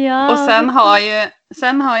 Ja. Och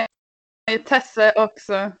sen har ju Tesse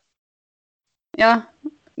också. Ja.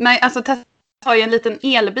 Nej, alltså Tesse har ju en liten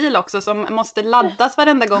elbil också som måste laddas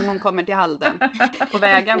varenda gång hon kommer till Halden på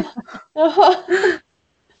vägen.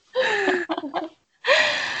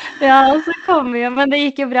 Ja, och så kom jag, men det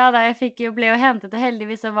gick ju bra där. Jag fick ju bli och hämtat och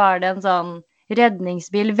heldigvis så var det en sån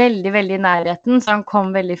räddningsbil väldigt i närheten så han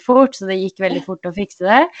kom väldigt fort så det gick väldigt fort att fixa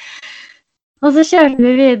det. Och så körde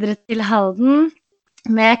vi vidare till Halden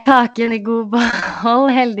med kaken i god behåll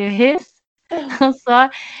heldigvis. Och så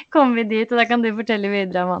kom vi dit och då kan du fortälla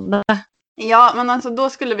vidare Amanda. Ja, men alltså då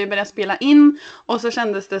skulle vi börja spela in och så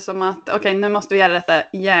kändes det som att okej, nu måste vi göra detta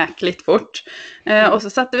jäkligt fort. Och så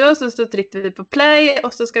satte vi oss och så tryckte vi på play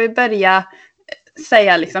och så ska vi börja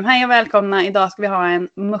säga liksom hej och välkomna, idag ska vi ha en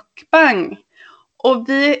mukbang. Och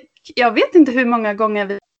jag vet inte hur många gånger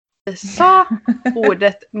vi sa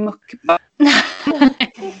ordet mukbang.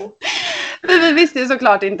 Vi visste ju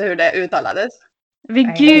såklart inte hur det uttalades. Vi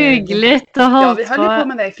googlet och ja, vi höll på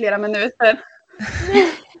med det i flera minuter.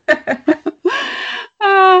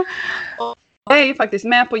 Och det är ju faktiskt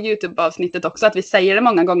med på YouTube-avsntt också att vi säger det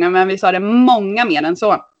många gånger, men vi sa det många mer än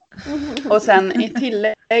så. Och sen i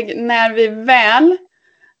tillägg när vi väl...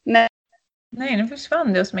 Nej, nu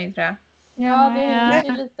försvann det hos mig tror jag. Ja, det är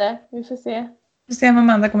ju lite. Vi får se. Vi får se om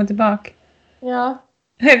Amanda kommer tillbaka. Ja.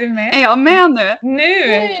 Är du med? Är jag med nu? Nu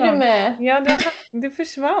är du med. Ja, du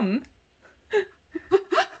försvann.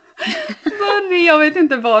 Sorry, jag vet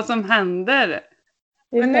inte vad som händer.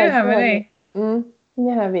 Men nu hör vi dig.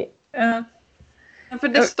 Nu hör vi. Ja. För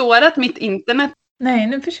det står att mitt internet... Nej,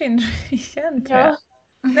 nu försvinner du igen tror jag.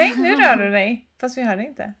 Nej, nu rör du dig. Fast vi hör det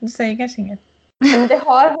inte. Du säger kanske inget. Men det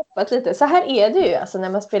har hoppat lite. Så här är det ju alltså när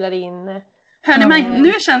man spelar in. Hör ni mig?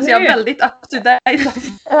 Nu känns jag väldigt up to date.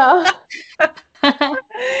 Ja.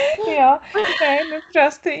 Ja, nej, nu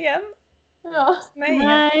frös du igen. Ja.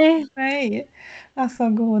 Nej. Alltså,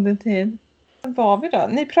 gode tid. Vad var vi då?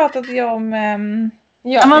 Ni pratade ju om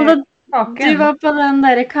Amanda, kaken. du var på den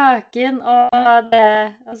där kaken och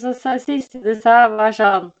det, alltså sist du sa var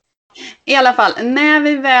sån. I alla fall, när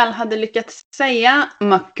vi väl hade lyckats säga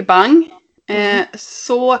mukbang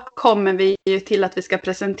så kommer vi ju till att vi ska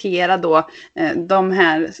presentera då de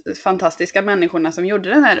här fantastiska människorna som gjorde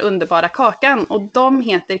den här underbara kakan. Och de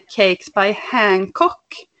heter Cakes by Hancock.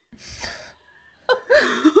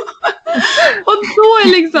 Och då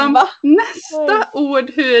är liksom nästa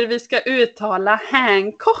ord hur vi ska uttala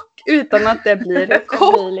Hancock utan att det blir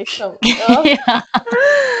kock. Liksom. Ja.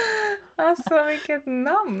 Alltså vilket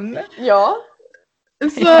namn. Ja.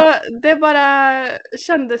 Så det bara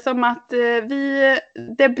kändes som att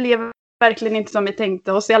det blev verkligen inte som vi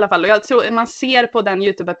tänkte oss i alla fall. Och jag tror man ser på den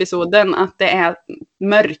YouTube-episoden att det är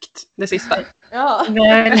mörkt det sista. Ja.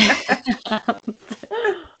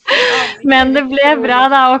 Men det blev bra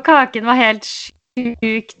då och kaken var helt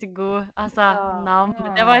sjukt god. Alltså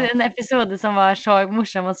namn. Det var en episod som var så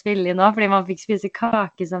morsom att spela i nu, för man fick spisa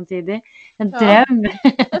kaka samtidigt. En dröm.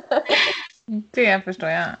 Det förstår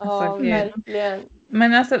jag. Ja, verkligen.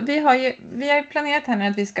 Men alltså vi har ju planerat här nu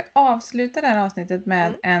att vi ska avsluta det här avsnittet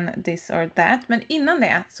med en this or that. Men innan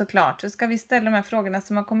det såklart så ska vi ställa de här frågorna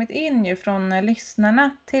som har kommit in ju från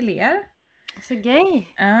lyssnarna till er. Så gay.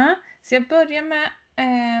 Ja, så jag börjar med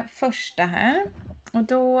första här. Och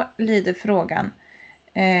då lyder frågan.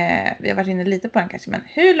 Vi har varit inne lite på den kanske. Men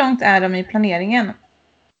hur långt är de i planeringen?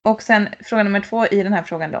 Och sen fråga nummer 2 i den här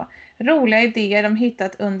frågan då. Roliga idéer de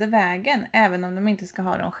hittat under vägen. Även om de inte ska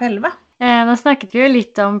ha dem själva. Då snackade vi ju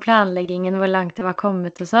lite om planläggningen. Hur långt det var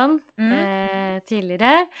kommit och sånt.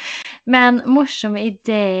 Tidigare. Men morsomme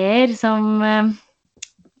idéer som...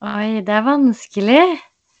 oj, det är vanskligt.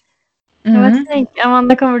 Jag tänker,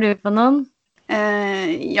 Amanda, kommer du på någon?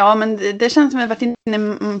 Ja, men det känns som att vi har varit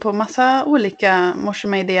inne på massa olika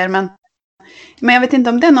morsamma idéer. Men jag vet inte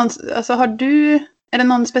om det är någon... Alltså är det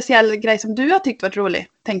någon speciell grej som du har tyckt varit rolig,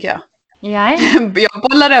 tänker jag? Jag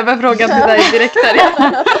bollar över frågan till dig direkt där.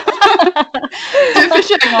 Du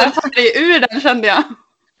försökte ta dig ur den, kände jag.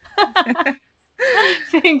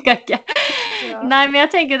 Funkar inte. Ja. Nej, men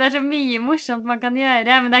jag tänker det är så mycket morsomt man kan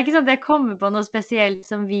göra. Men det är inte så att jag kommer på något speciellt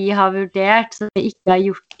som vi har vurdert som vi inte har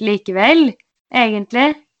gjort likevel,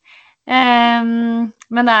 egentligen.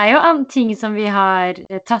 Men det är ju ting som vi har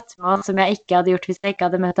tagit med oss som jag inte hade gjort om jag inte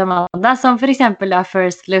hade mött Amanda. Som för exempel då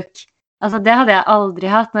First Look. Alltså det hade jag aldrig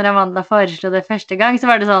haft när Amanda föreslog det första gången. Så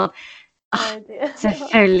var det sån,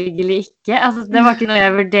 selvfølgelig ikke. Altså, det var ikke noe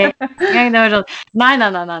jeg vurderte engang. Det var sånn, nei.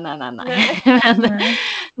 Men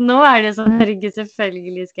nå er det sånn, herregud,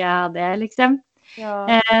 selvfølgelig skal jeg ha det, liksom.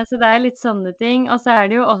 Ja. Så det er litt sånne ting. Og så er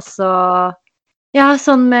det jo også, ja,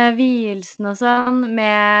 sånn med vielsen og sånn,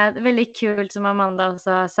 med veldig kult, som Amanda også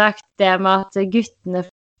har sagt, det med at guttene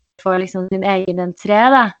får liksom sin egen entré,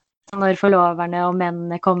 da. Når forloverne og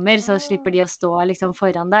mennene kommer, så slipper de å stå liksom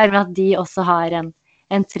foran der, men at de også har en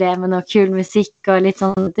tre med noe kul musikk og litt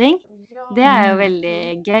sånne ting. Ja. Det är ju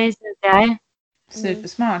väldigt gøy, synes jag.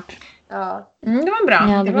 Supersmart. Ja. Det var bra.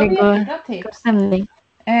 Ja, det var jättebra tips. Stämning.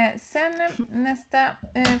 Sen nästa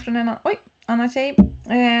från en annan tjej.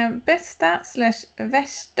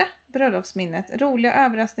 Bästa/värsta bröllopsminnet. Roliga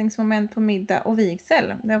överraskningsmoment på middag och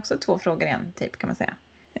vigsel. Det är också 2 frågor igen, typ, kan man säga.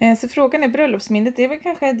 Så frågan är bröllopsminnet. Det är väl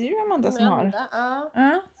kanske du, Amanda, som har.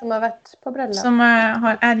 Ja. Som har varit på bröllop. Som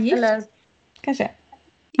är gift. Eller kanske.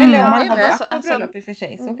 Eller om man har varit på bröllop i och för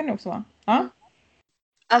sig. Så kan det också vara. Ja.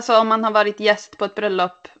 Alltså om man har varit gäst på ett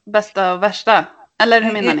bröllop, bästa och värsta. Eller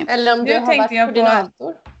hur menar ni? Eller om du har varit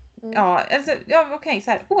koordinator. Ja, alltså, okej,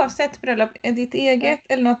 så här. Oavsett bröllop, är ditt eget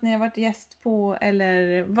eller något ni har varit gäst på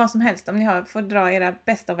eller vad som helst. Om ni får dra era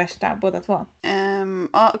bästa och värsta, båda 2.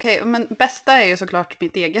 Okej, men bästa är ju såklart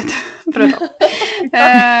mitt eget bröllop.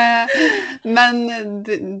 Men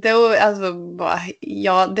alltså,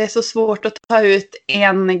 ja, det är så svårt att ta ut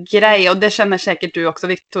en grej. Och det känner säkert du också,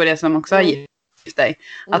 Victoria, som också har gift dig.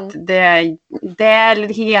 Att det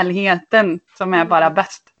är helheten som är bara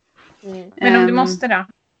bäst. Men om du måste då?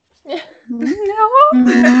 Ja.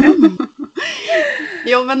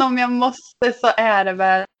 Jo, men om jag måste så är det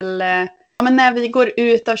väl men när vi går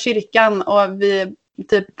ut av kyrkan och vi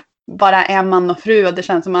typ bara är man och fru och det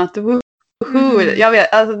känns som att jag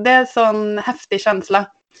vet, alltså det är en sån häftig känsla.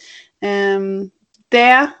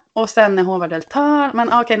 Det och sen när hovardel tar,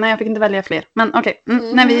 men okej, nej, jag fick inte välja fler. Men okej,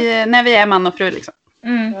 när vi är man och fru liksom.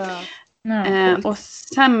 Och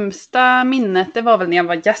sämsta minnet, det var väl när jag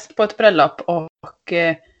var gäst på ett bröllop och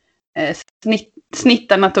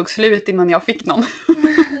snittarna tog slut innan jag fick någon.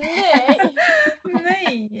 Nej.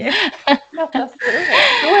 Då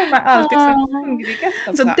är man alltid så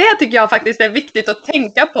hungrigast. Så det tycker jag faktiskt är viktigt att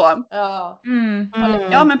tänka på. Ja,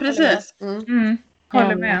 ja, men precis.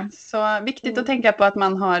 Håller med. Så viktigt att tänka på att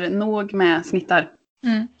man har nog med snittar.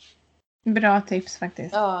 Bra tips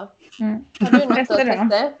faktiskt. Ja. Har du något att testa?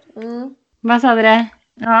 Vad sa du det?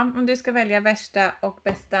 Ja, om du ska välja värsta och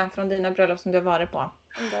bästa från dina bröllop som du har varit på.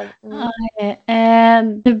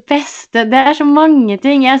 Det bästa, det är så många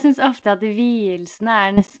ting. Jag syns ofta att vielsen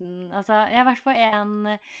är nästan, alltså jag har varit på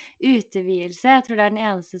en utevielse. Jag tror det är den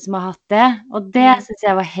eneste som har haft det. Och det syns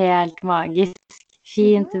jag var helt magiskt.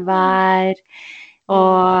 Fint vær.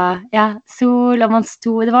 Och ja, sol och man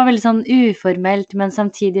stod, det var väldigt sån uformellt men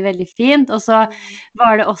samtidigt väldigt fint. Och så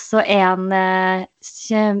var det också en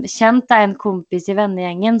en kompis i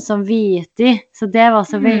vennegängen som viti. Så det var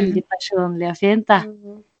så väldigt personligt och fint där.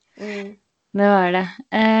 Det var det.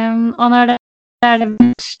 Och när det är det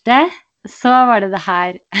värsta så var det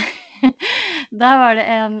här. Då var det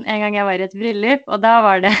en gång jag var i ett bröllop och då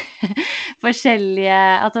var det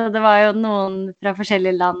forskjellige, alltså det var ju någon från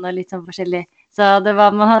forskjellige land och liksom forskjellige. Så det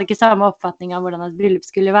var, man hade inte samma uppfattning om hur ett bröllop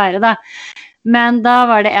skulle vara då. Men då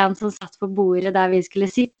var det en som satt på bordet där vi skulle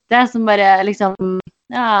sitta som bara liksom,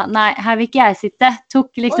 ja, nej, här vill inte jag sitta. Tog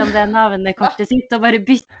liksom det navnekortet sitt och bara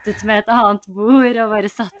bytte med ett annat bord och bara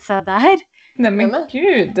satt sig där. Nej men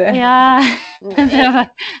gud. Ja,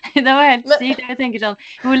 det var helt sykt. Jag tänker sån,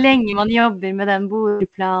 hur länge man jobbar med den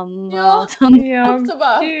bordplanen och sånt. Ja,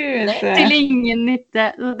 gud. Till ingen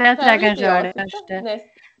nytta. Så det tror jag kanske var det första.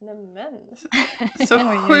 Så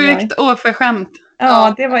sjukt oförskämt.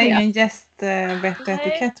 Ja, det var ingen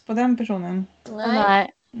gästbättre-etikett på den personen.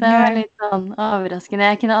 Nej, det var lite sån överraskande.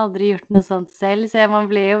 Jag kunde aldrig gjort något sånt själv. Så man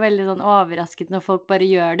blev ju väldigt sån överraskad när folk bara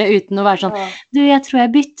gör det utan att vara sån, du, jag tror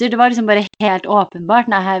jag byter. Det var liksom bara helt uppenbart.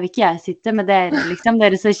 Nej, här vill jag sitta med det liksom. Det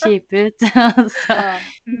är så cheap ut. Så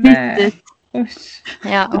bytte. Usch.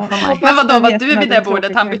 Ja, men vadå, var du vid det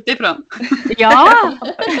bordet han bytte ifrån? Ja.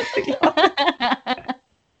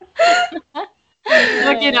 Det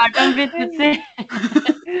var inte rart han bytte sig.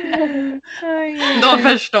 Då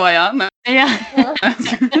förstår jag. Ja.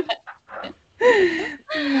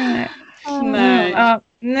 Nej. Ja,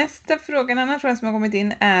 nästa fråga, en annan fråga som har kommit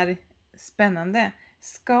in är Spännande.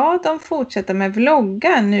 Ska de fortsätta med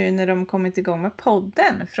vloggar nu när de kommit igång med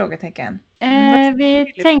podden? Frågetecken.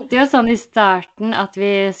 Vi tänkte ju sånn i starten att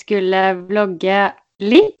vi skulle vlogge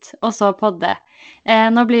litt och så podde.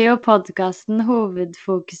 Nu blir ju podcasten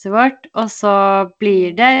huvudfokuset vårt, och så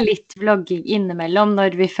blir det litt vlogging innimellom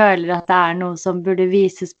när vi känner att det är något som borde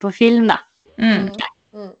visas på film då.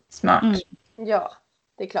 Smart. Ja,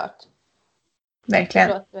 det är klart. Verkligen.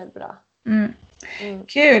 Det låter väl bra.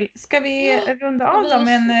 Kul. Ska vi runda av då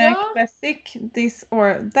med en classic this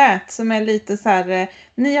or that som är lite så här,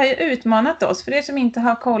 ni har ju utmanat oss, för er som inte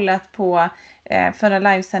har kollat på förra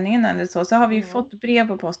livesändningen eller så har vi ju fått brev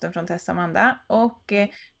på posten från Tessa Amanda, och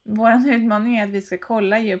våran utmaning är att vi ska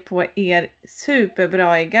kolla ju på er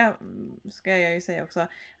superbraiga, ska jag ju säga också,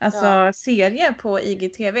 alltså serier på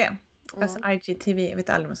IGTV. Alltså IGTV, jag vet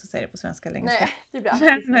aldrig om jag ska säga det på svenska längre. Nej, det är bra.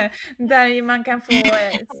 Men där man kan få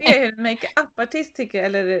se hur en make-up-artist tycker,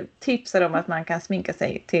 eller tipsar om att man kan sminka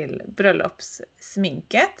sig till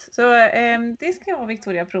bröllopssminket. Så det ska jag och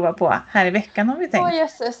Victoria prova på här i veckan, har vi tänkt. Åh,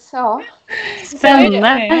 jösses, ja.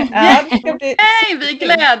 Spännande. Ja, det ska bli... Hej, vi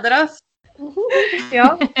gläder oss.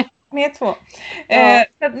 Ja, med 2.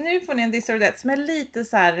 Så att nu får ni en this or that som är lite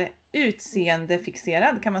så här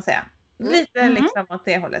utseendefixerad, kan man säga. Lite liksom åt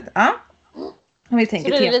det hållet. Ja. Vi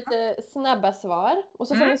tänker så det är lite snabba svar. Och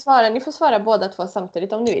så får ni svara. Ni får svara båda två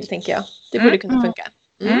samtidigt om ni vill, tänker jag. Det borde kunna funka.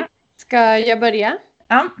 Ska jag börja?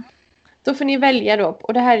 Ja. Då får ni välja då.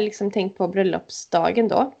 Och det här är liksom tänkt på bröllopsdagen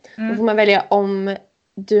då. Då får man välja om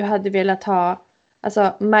du hade velat ha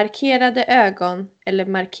alltså markerade ögon eller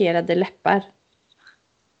markerade läppar.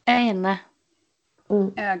 Ene.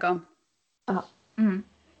 Ögon. Ja.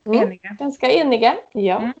 Eniga. Ganska eniga.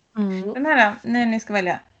 Ja. Den här då, när ni ska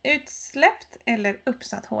välja. Utsläppt eller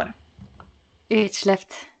uppsatt hår?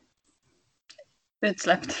 Utsläppt.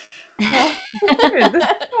 Utsläppt.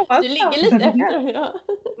 Du ligger lite efter.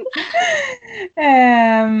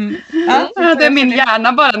 Ja, det är min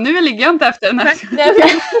hjärna bara. Nu ligger jag inte efter den här.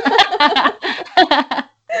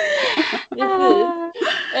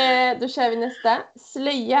 Då kör vi nästa.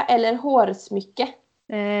 Slöja eller hårsmycke?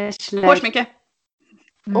 Hårsmycke.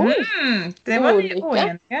 Det var ni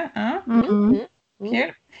oeniga. Ja.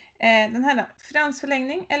 Kul. Den här då.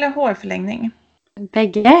 Fransförlängning eller hårförlängning?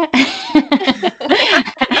 Bägge.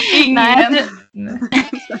 Ingen.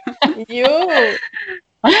 Jo.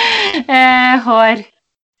 Hår.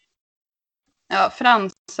 Ja,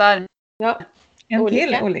 fransar. Ja. En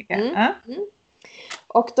till olika.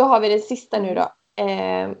 Och då har vi det sista nu då.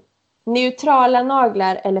 Neutrala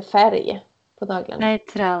naglar eller färg på naglarna?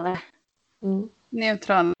 Neutrala.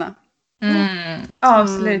 Neutrala.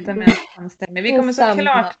 Avsluta med en stämmer. Vi kommer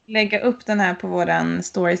såklart lägga upp den här på våran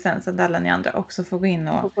story sen, så att alla ni andra också får gå in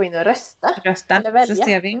och rösta. Eller välja. Så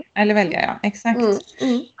ser vi. Eller välja, ja. Exakt.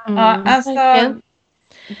 Ja, alltså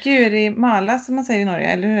Guri Mala som man säger i Norge,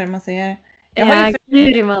 eller hur är det man säger?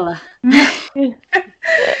 Guri Mala.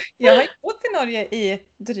 Jag har gått till Norge i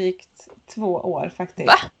drygt 2 år faktiskt.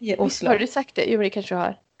 Va? I Oslo. Har du sagt det? Jo, men det kanske du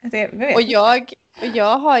har. Det och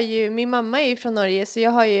jag har ju, min mamma är ju från Norge, så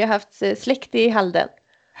jag har ju haft släkt i Halden.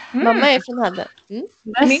 Mamma är från Halden.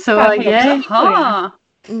 Min farmor.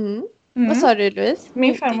 Vad sa du, Louise?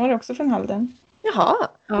 Min farmor är också från Halden. Jaha.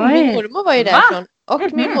 Min mormor var ju därifrån. Och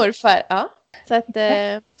min morfar, ja. Så att,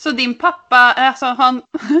 så din pappa, alltså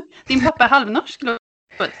din pappa är halvnorsk?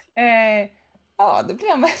 Ja, det blir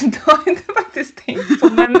jag med. Det har jag inte faktiskt tänkt på.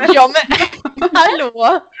 Men... ja, men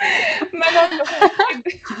hallå! Men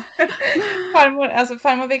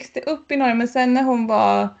farmor växte upp i Norge, men sen när hon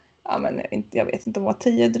var, jag vet inte, var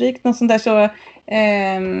 10 drygt, något sånt där, så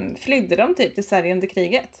flydde de typ till Sverige under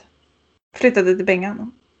kriget. Flyttade till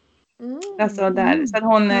Bengan. Alltså där, så att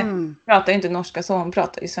hon pratar ju inte norska, så hon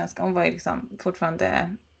pratar ju svenska. Hon var ju liksom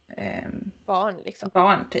fortfarande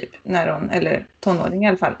barn typ, när hon, eller tonåring i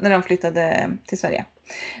alla fall, när de flyttade till Sverige.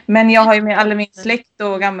 Men jag har ju med alla min släkt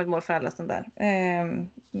och gammelmorfar, alla sånt där.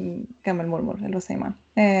 Gammelmormor, eller vad säger man?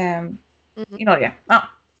 I Norge. Ja.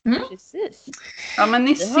 Precis. Ja, men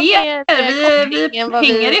ni ser, vi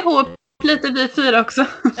hänger ihop lite vi 4 också.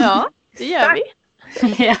 Ja, det gör vi.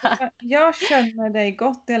 Jag känner dig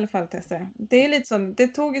gott i alla fall, Tessa. Det är lite så, det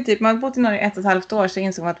tog ju typ, man har bott i Norge 1,5 år, så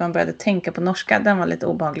insåg man att man började tänka på norska. Den var lite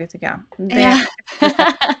obehaglig, tycker jag.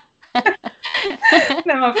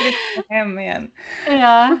 När man flyttar hem igen.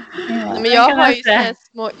 Men jag har ju sådana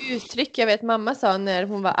små uttryck. Jag vet mamma sa när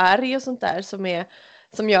hon var arg och sånt där,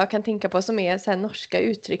 som jag kan tänka på, som är så här norska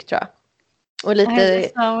uttryck, tror jag. Och lite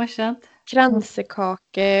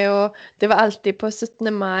kransekake, och det var alltid på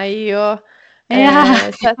 17 maj och Ja.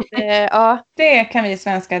 Så att, ja. Det kan vi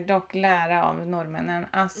svenskar dock lära av norrmännen.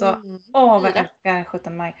 Alltså, vad älskar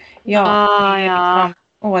 17 maj. Ja, det är liksom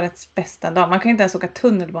årets bästa dag. Man kan inte ens åka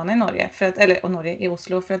tunnelbana i Norge. I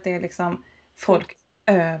Oslo. För att det är liksom folk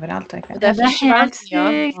överallt. Och det är helt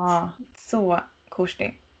sjukt. Ja, så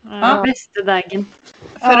kostig. Ja, bästa dagen.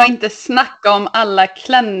 För att inte snacka om alla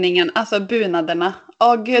klänningen, alltså bunaderna.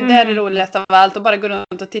 Gud, det är det roligaste av allt. Och bara gå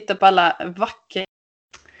runt och titta på alla vackra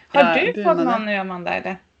Har du bunader. fått någon nu, Amanda?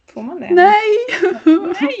 Eller? Får man det? Nej.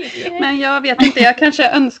 Men jag vet inte. Jag kanske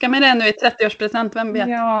önskar mig det nu i 30-årspresent. Vem vet?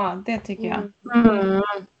 Ja, det tycker jag.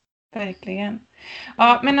 Verkligen.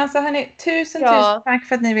 Ja, men alltså hörni, tusen tack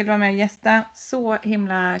för att ni vill vara med och gästa. Så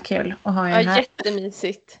himla kul att ha er här. Ja,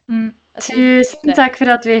 jättemysigt. Tusen tack för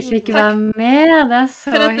att vi fick vara med. Det är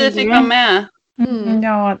så för att vi fick vara med.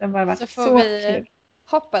 Ja, det var så får vi kul.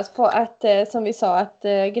 Hoppas på att, som vi sa, att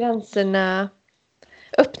gränserna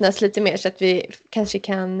öppnas lite mer så att vi kanske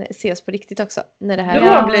kan ses på riktigt också. När det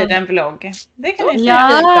här då blir det en vlogg. Det kan ni se.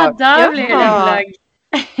 Ja, då blir det en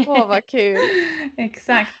vlogg. Vad kul.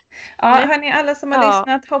 Exakt. Ja, hörni, alla som har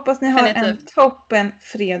lyssnat, hoppas ni har en toppen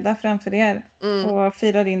fredag framför er. Och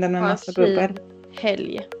firar in den med massa bubbel.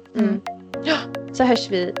 Helg. Ja, så hörs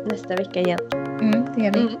vi nästa vecka igen. Det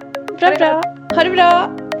gör vi. Bra. Ha det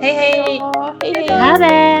bra. Hej, hej. Ja, hej. Ha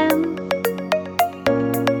det.